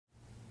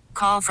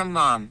call from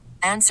mom.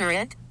 Answer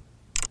it.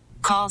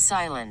 Call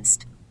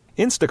silenced.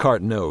 Instacart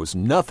knows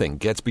nothing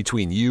gets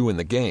between you and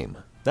the game.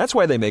 That's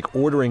why they make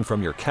ordering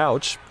from your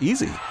couch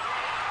easy.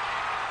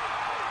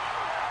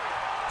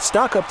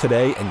 Stock up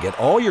today and get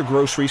all your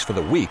groceries for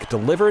the week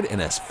delivered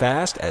in as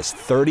fast as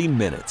 30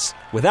 minutes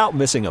without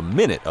missing a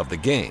minute of the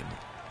game.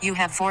 You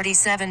have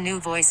 47 new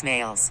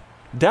voicemails.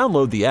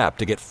 Download the app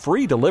to get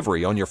free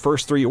delivery on your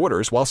first 3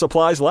 orders while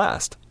supplies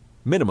last.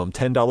 Minimum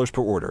 $10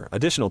 per order.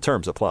 Additional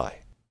terms apply.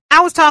 I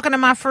was talking to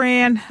my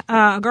friend,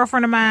 a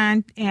girlfriend of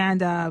mine,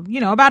 and,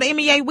 about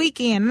MEA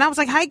weekend. And I was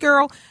like, hey,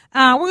 girl,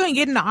 we're going to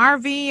get in the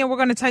RV and we're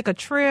going to take a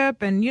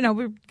trip. And,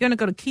 we're going to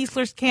go to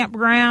Keesler's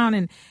campground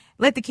and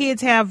let the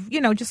kids have,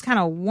 just kind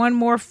of one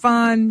more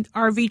fun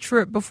RV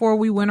trip before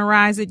we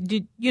winterize it.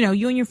 Did,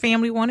 you and your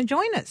family want to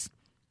join us?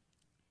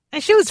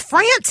 And she was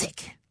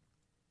frantic.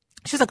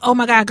 She's like, oh,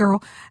 my God,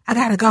 girl, I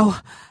got to go.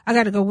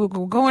 We're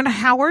going to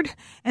Howard.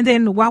 And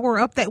then while we're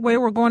up that way,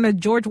 we're going to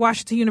George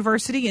Washington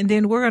University. And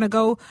then we're going to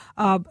go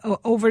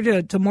over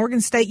to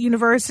Morgan State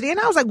University. And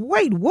I was like,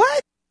 wait,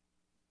 what?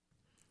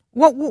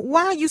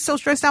 Why are you so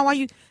stressed out? Why are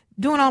you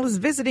doing all this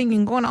visiting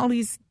and going to all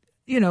these,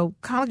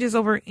 colleges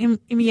over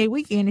MEA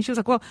weekend? And she was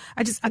like, well,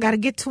 I got to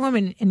get to them.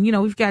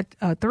 And we've got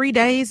 3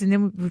 days. And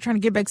then we're trying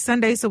to get back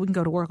Sunday so we can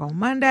go to work on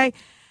Monday.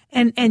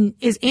 And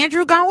is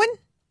Andrew going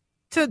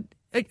to...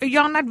 Are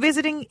y'all not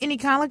visiting any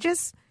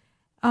colleges?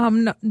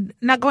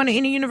 Not going to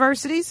any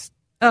universities?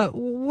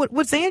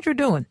 What's Andrew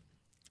doing?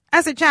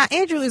 I said, child,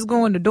 Andrew is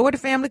going to Dougherty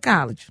Family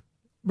College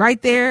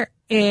right there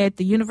at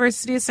the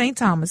University of St.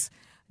 Thomas,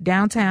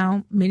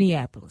 downtown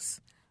Minneapolis.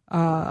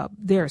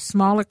 There are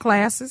smaller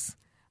classes.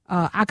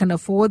 I can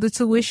afford the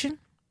tuition.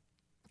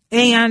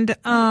 And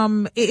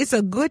it's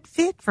a good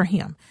fit for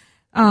him.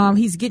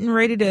 He's getting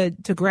ready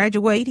to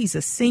graduate. He's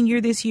a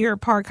senior this year at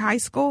Park High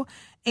School.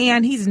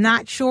 And he's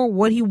not sure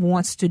what he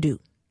wants to do.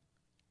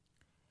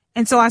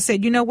 And so I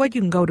said, you know what?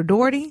 You can go to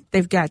Dougherty.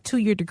 They've got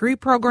 2-year degree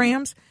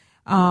programs.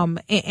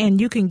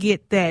 And you can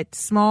get that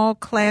small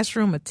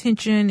classroom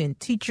attention and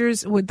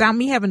teachers without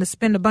me having to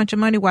spend a bunch of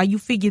money while you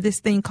figure this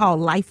thing called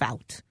life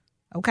out.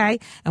 Okay?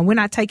 And we're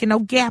not taking no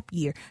gap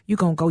year. You're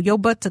going to go your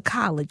butt to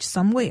college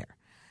somewhere.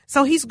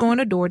 So he's going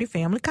to Dougherty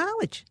Family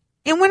College.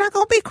 And we're not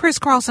going to be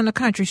crisscrossing the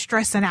country,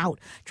 stressing out,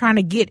 trying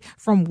to get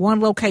from one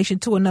location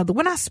to another.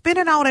 We're not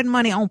spending all that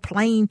money on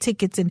plane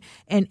tickets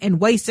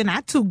and wasting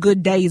our 2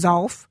 good days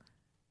off.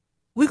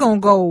 We're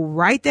going to go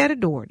right there to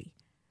Dougherty.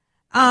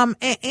 On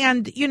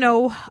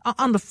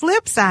the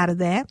flip side of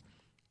that,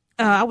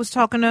 I was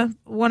talking to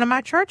one of my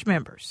church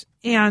members.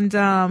 And,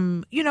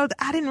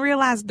 I didn't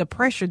realize the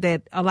pressure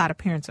that a lot of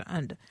parents are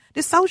under.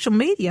 This social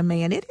media,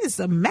 man, it is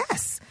a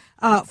mess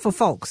for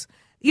folks.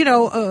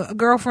 A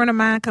girlfriend of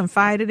mine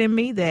confided in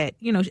me that,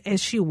 as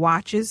she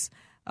watches,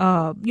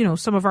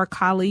 some of our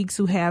colleagues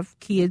who have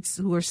kids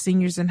who are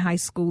seniors in high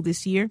school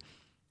this year,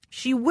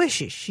 she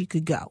wishes she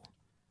could go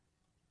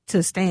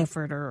to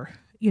Stanford or,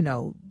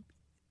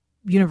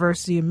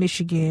 University of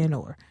Michigan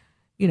or,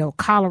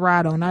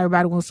 Colorado. And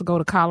everybody wants to go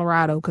to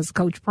Colorado because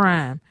Coach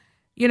Prime,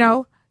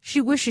 she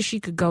wishes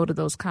she could go to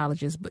those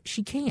colleges, but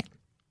she can't.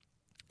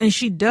 And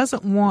she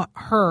doesn't want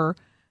her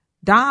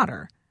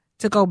daughter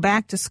to go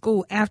back to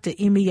school after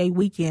MEA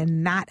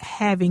weekend not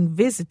having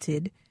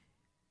visited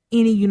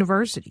any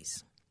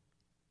universities.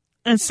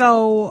 And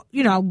so,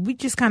 we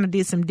just kind of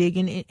did some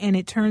digging, and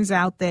it turns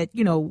out that,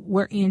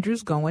 where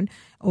Andrew's going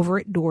over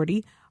at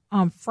Dougherty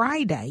on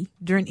Friday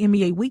during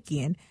MEA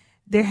weekend,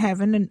 they're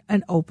having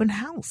an open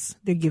house.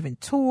 They're giving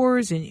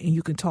tours, and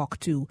you can talk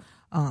to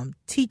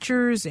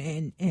teachers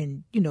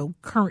and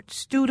current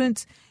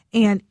students,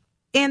 and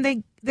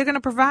they're going to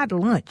provide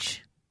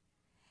lunch.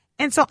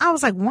 And so I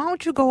was like, why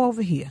don't you go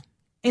over here?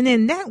 And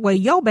then that way,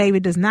 your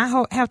baby does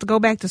not have to go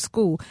back to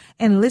school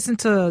and listen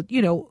to,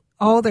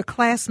 all their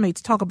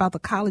classmates talk about the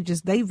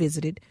colleges they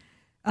visited.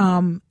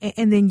 And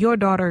then your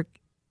daughter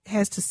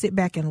has to sit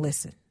back and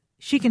listen.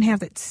 She can have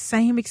that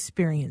same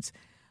experience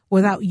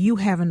without you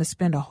having to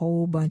spend a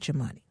whole bunch of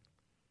money.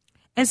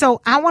 And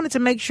so I wanted to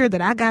make sure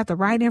that I got the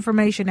right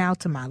information out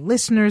to my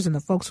listeners and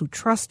the folks who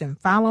trust and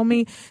follow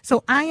me.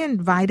 So I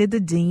invited the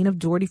dean of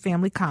Dougherty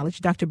Family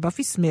College, Dr.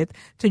 Buffy Smith,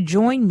 to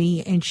join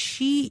me. And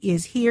she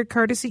is here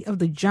courtesy of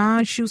the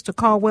John Schuster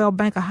Caldwell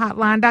Banker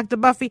Hotline. Dr.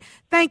 Buffy,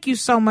 thank you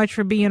so much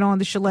for being on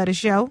the Shaletta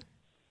Show.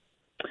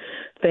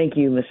 Thank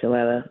you, Ms.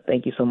 Shaletta.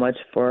 Thank you so much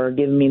for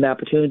giving me the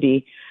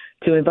opportunity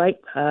to invite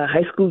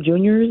high school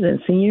juniors and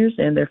seniors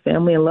and their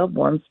family and loved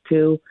ones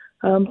to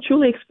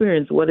truly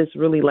experience what it's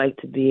really like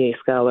to be a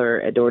scholar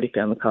at Dougherty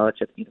Family College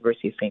at the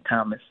University of St.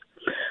 Thomas.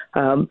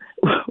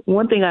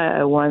 One thing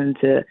I wanted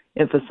to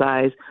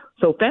emphasize,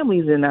 so family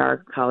is in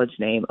our college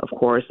name, of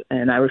course,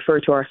 and I refer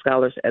to our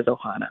scholars as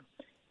Ohana.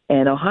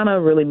 And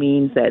Ohana really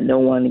means that no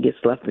one gets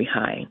left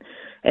behind.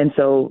 And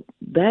so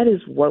that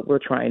is what we're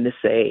trying to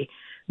say,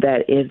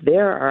 that if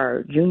there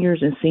are juniors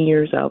and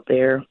seniors out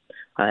there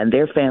and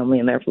their family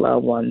and their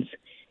loved ones,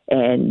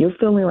 and you're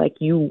feeling like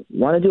you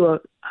want to do a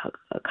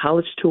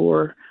college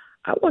tour,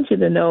 I want you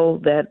to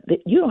know that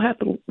you don't have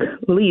to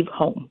leave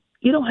home.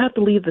 You don't have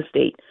to leave the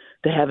state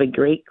to have a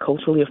great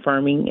culturally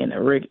affirming and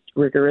a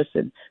rigorous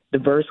and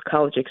diverse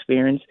college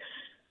experience,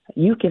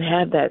 you can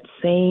have that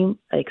same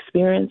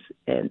experience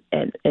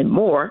and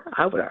more,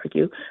 I would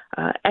argue,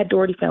 at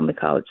Dougherty Family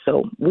College.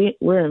 So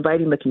we're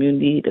inviting the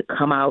community to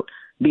come out,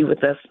 be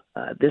with us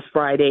this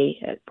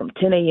Friday from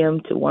 10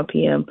 a.m. to 1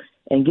 p.m.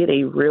 and get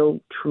a real,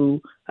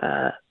 true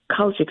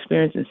college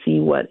experience and see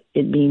what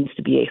it means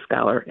to be a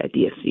scholar at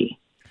DFC.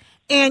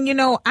 And,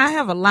 I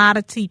have a lot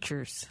of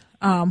teachers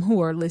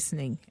who are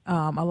listening,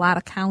 a lot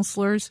of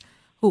counselors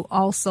who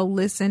also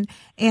listen,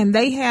 and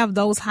they have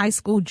those high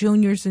school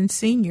juniors and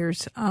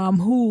seniors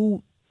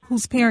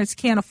whose parents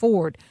can't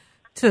afford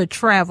to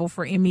travel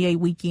for MEA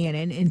weekend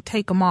and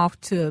take them off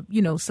to,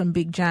 some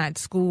big giant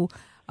school.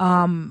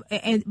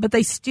 But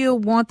they still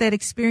want that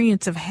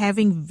experience of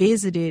having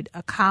visited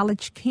a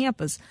college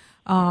campus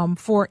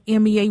for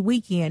MEA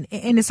weekend.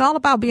 And it's all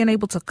about being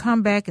able to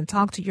come back and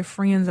talk to your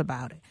friends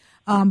about it.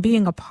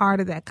 Being a part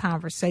of that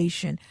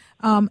conversation.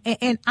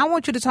 And I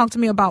want you to talk to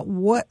me about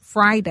what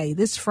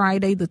this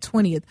Friday, the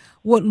 20th,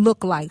 would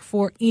look like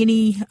for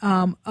any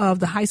of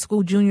the high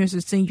school juniors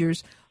and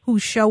seniors who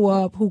show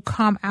up, who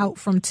come out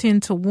from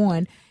 10 to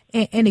 1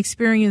 and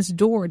experience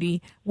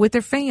Dougherty with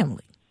their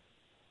family.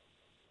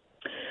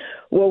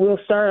 Well, we'll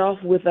start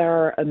off with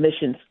our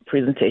admissions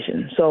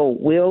presentation. So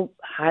we'll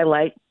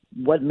highlight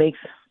what makes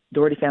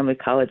Dougherty Family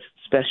College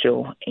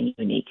special and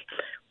unique.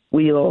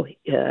 We'll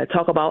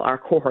talk about our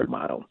cohort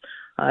model.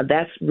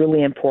 That's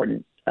really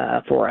important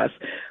for us.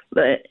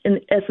 In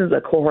essence, a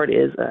cohort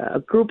is a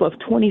group of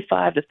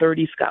 25 to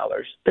 30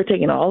 scholars. They're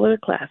taking all of their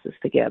classes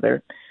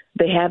together.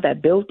 They have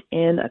that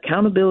built-in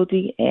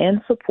accountability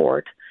and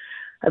support.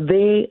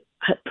 They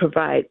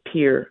provide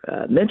peer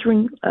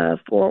mentoring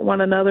for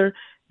one another.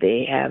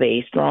 They have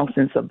a strong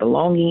sense of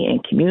belonging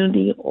and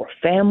community or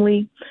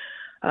family.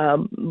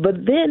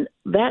 But then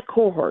that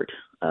cohort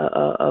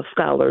of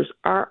scholars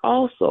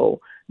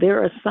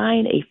they're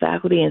assigned a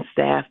faculty and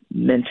staff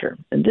mentor.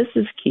 And this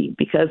is key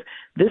because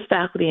this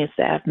faculty and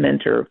staff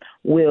mentor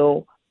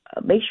will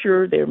make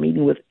sure they're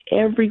meeting with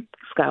every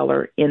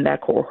scholar in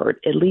that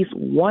cohort at least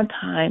one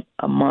time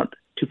a month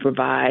to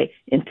provide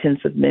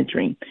intensive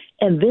mentoring.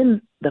 And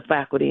then the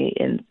faculty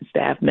and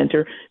staff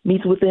mentor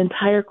meets with the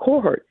entire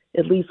cohort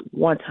at least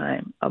one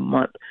time a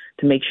month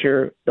to make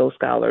sure those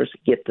scholars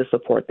get the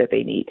support that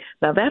they need.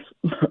 Now, that's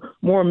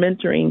more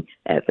mentoring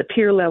at the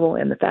peer level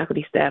and the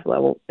faculty staff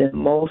level than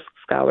most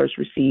scholars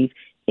receive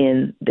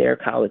in their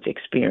college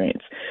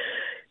experience.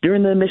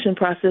 During the admission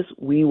process,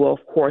 we will,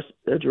 of course,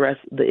 address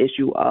the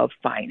issue of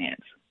finance.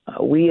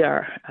 We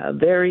are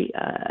very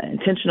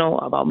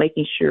intentional about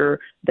making sure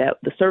that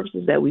the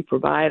services that we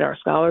provide our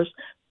scholars,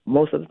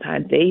 most of the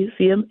time they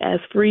see them as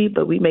free,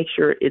 but we make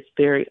sure it's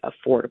very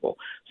affordable.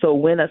 So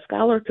when a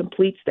scholar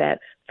completes that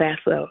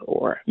FAFSA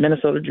or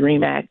Minnesota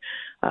DREAM Act,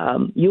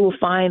 you will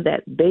find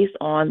that based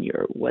on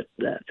what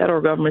the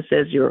federal government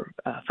says your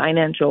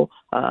financial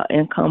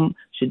income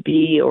should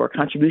be or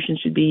contribution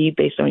should be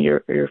based on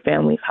your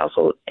family's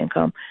household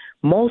income,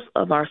 most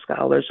of our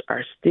scholars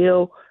are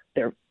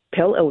they're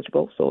Pell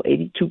eligible, so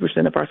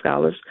 82% of our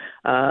scholars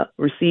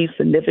receive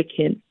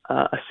significant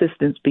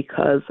assistance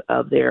because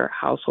of their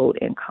household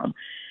income.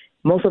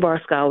 Most of our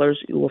scholars,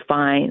 you will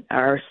find,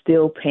 are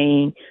still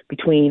paying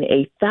between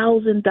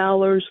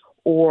 $1,000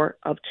 or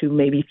up to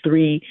maybe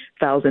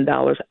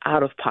 $3,000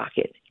 out of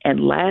pocket.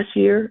 And last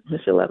year,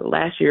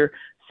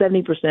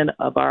 70%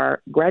 of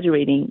our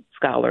graduating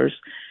scholars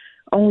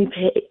only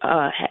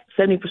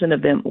 70%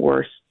 of them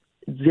were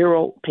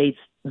zero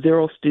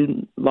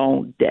student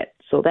loan debt.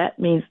 So that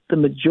means the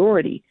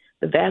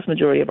vast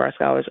majority of our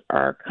scholars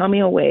are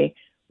coming away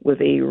with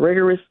a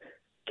rigorous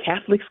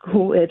Catholic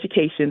school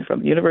education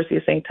from the University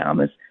of St.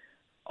 Thomas,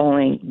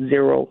 owning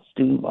zero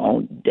student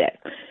loan debt.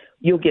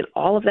 You'll get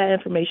all of that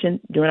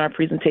information during our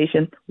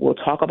presentation. We'll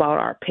talk about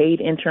our paid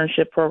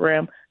internship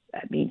program.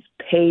 That means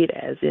paid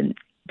as in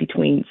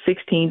between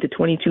 $16 to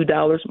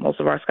 $22.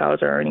 Most of our scholars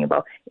are earning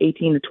about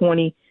 $18 to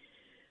 $20.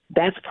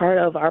 That's part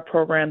of our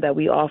program that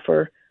we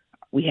offer.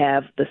 We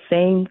have the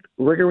same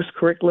rigorous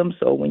curriculum.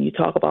 So when you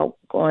talk about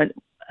going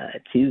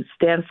to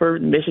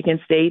Stanford, Michigan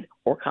State,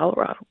 or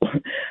Colorado,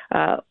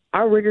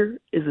 our rigor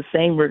is the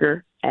same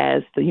rigor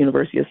as the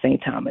University of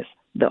St. Thomas.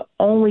 The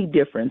only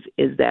difference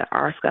is that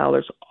our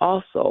scholars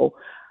also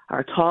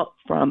are taught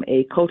from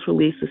a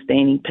culturally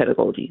sustaining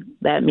pedagogy.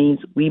 That means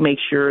we make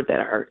sure that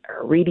our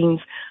readings,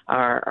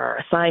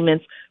 our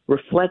assignments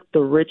reflect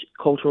the rich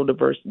cultural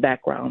diverse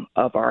background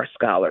of our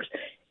scholars.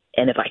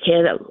 And if I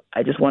can,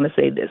 I just want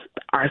to say this.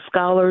 Our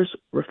scholars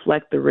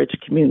reflect the rich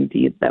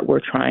community that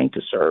we're trying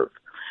to serve.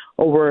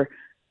 Over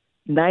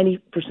 90%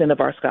 of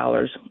our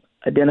scholars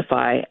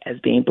identify as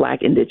being Black,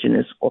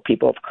 Indigenous, or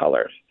people of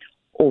color.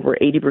 Over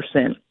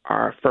 80%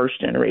 are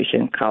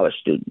first-generation college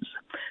students.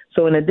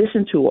 So in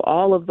addition to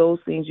all of those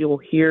things you'll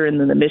hear in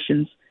the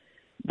admissions,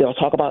 they'll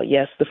talk about,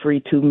 yes, the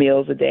free 2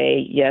 meals a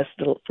day, yes,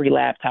 the free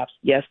laptops,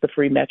 yes, the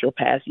free Metro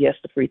Pass, yes,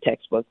 the free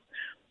textbooks.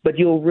 But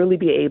you'll really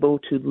be able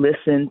to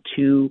listen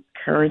to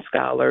current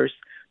scholars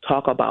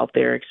talk about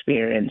their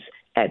experience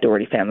at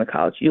Dougherty Family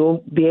College.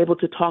 You'll be able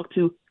to talk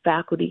to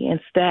faculty, and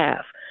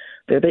staff.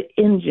 They're the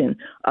engine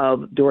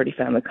of Dougherty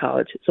Family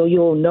College. So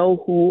you'll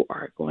know who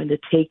are going to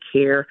take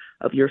care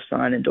of your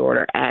son and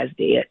daughter as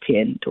they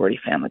attend Dougherty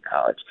Family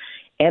College.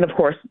 And, of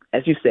course,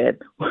 as you said,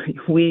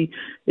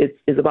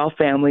 it's about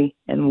family,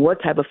 and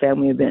what type of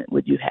family event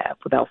would you have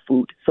without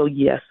food? So,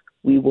 yes,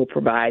 we will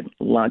provide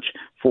lunch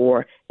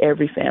for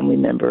every family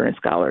member and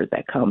scholar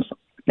that comes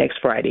next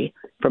Friday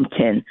from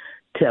 10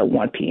 to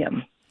 1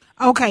 p.m.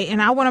 Okay, and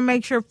I want to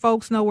make sure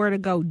folks know where to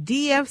go.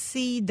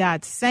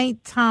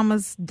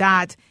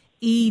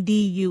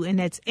 dfc.stthomas.edu, and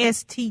that's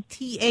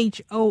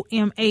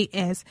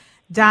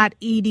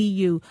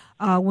STTHOMAS.edu.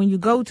 When you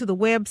go to the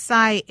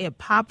website, it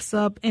pops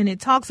up and it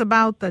talks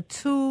about the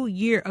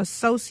 2-year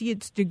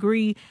associate's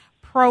degree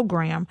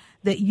program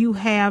that you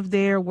have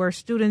there, where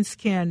students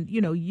can,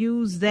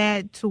 use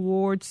that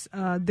towards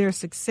their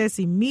success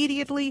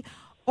immediately,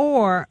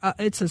 or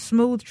it's a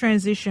smooth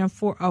transition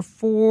for a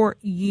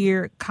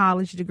 4-year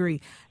college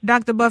degree.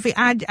 Dr. Buffy,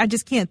 I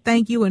just can't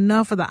thank you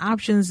enough for the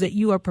options that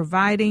you are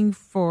providing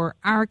for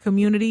our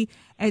community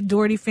at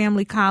Dougherty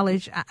Family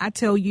College. I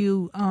tell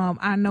you,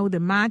 I know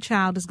that my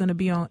child is going to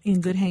be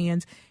in good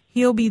hands.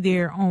 He'll be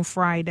there on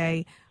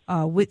Friday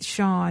with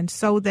Sean,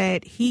 so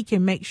that he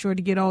can make sure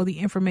to get all the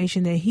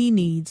information that he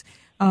needs.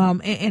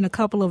 And a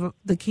couple of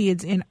the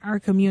kids in our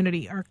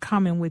community are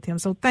coming with him.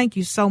 So thank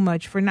you so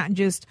much for not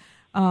just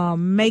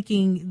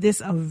making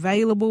this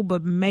available,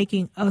 but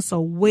making us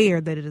aware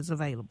that it is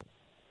available.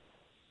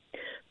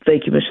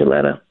 Thank you, Ms.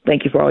 Shaletta.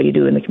 Thank you for all you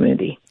do in the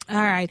community. All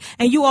right.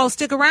 And you all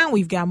stick around.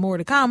 We've got more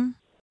to come.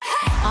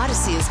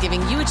 Odyssey is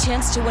giving you a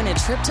chance to win a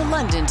trip to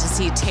London to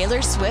see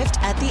Taylor Swift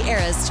at the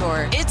Eras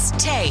Tour. It's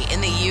Tay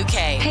in the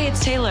UK. Hey,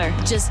 it's Taylor.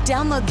 Just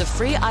download the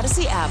free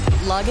Odyssey app,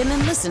 log in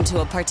and listen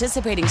to a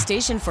participating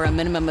station for a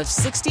minimum of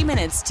 60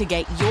 minutes to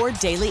get your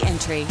daily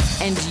entry.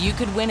 And you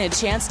could win a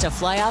chance to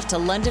fly off to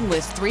London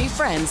with 3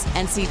 friends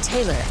and see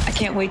Taylor. I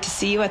can't wait to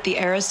see you at the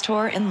Eras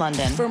Tour in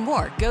London. For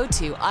more, go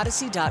to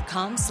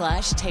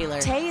odyssey.com/Taylor.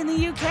 Tay in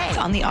the UK. It's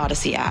on the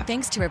Odyssey app.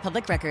 Thanks to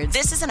Republic Records.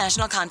 This is a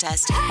national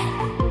contest.